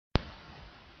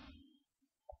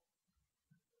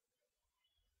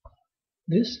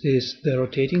This is the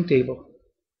rotating table.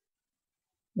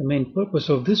 The main purpose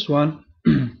of this one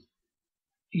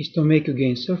is to make you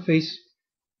gain surface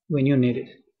when you need it.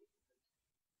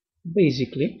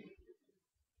 Basically,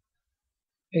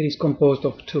 it is composed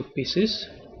of two pieces.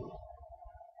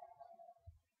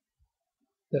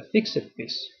 The fixed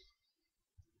piece,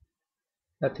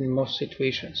 that in most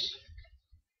situations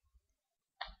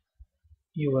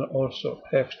you will also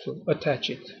have to attach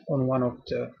it on one of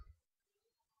the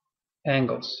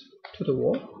angles to the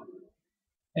wall,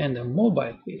 and a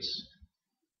mobile piece.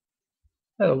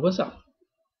 Hello, what's up?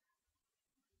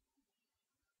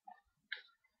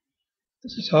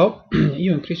 This is how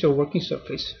you increase your working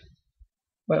surface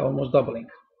by almost doubling.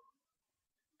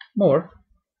 More,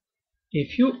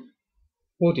 if you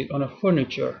put it on a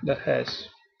furniture that has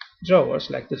drawers,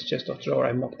 like this chest of drawer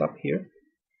I mocked up here,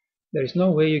 there is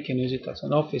no way you can use it as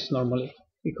an office normally,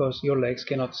 because your legs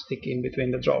cannot stick in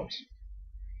between the drawers.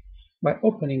 By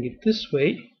opening it this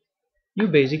way, you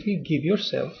basically give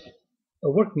yourself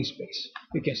a working space.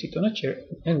 You can sit on a chair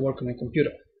and work on a computer.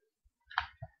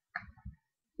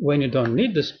 When you don't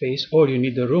need the space or you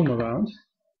need the room around,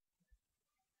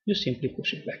 you simply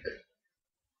push it back.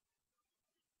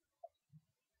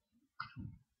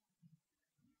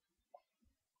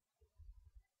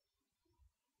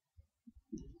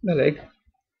 The leg,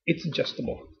 it's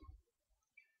adjustable.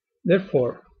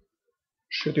 Therefore,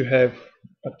 should you have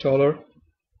a taller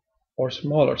or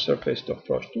smaller surface to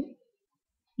approach to,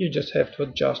 you just have to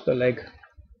adjust the leg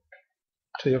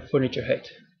to your furniture height.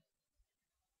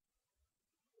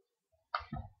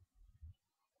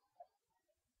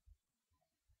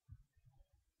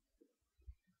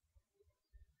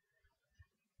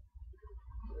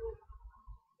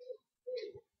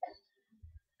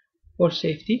 For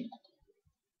safety,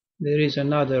 there is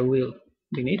another wheel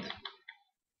beneath,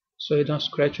 so you don't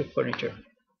scratch your furniture.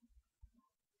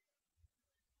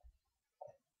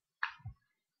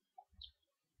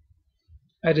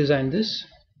 I designed this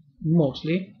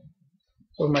mostly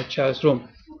for my child's room,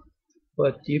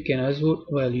 but you can as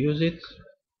well use it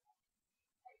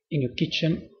in your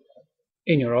kitchen,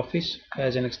 in your office,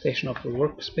 as an extension of your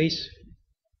workspace,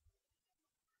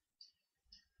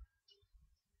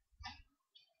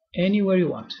 anywhere you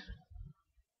want.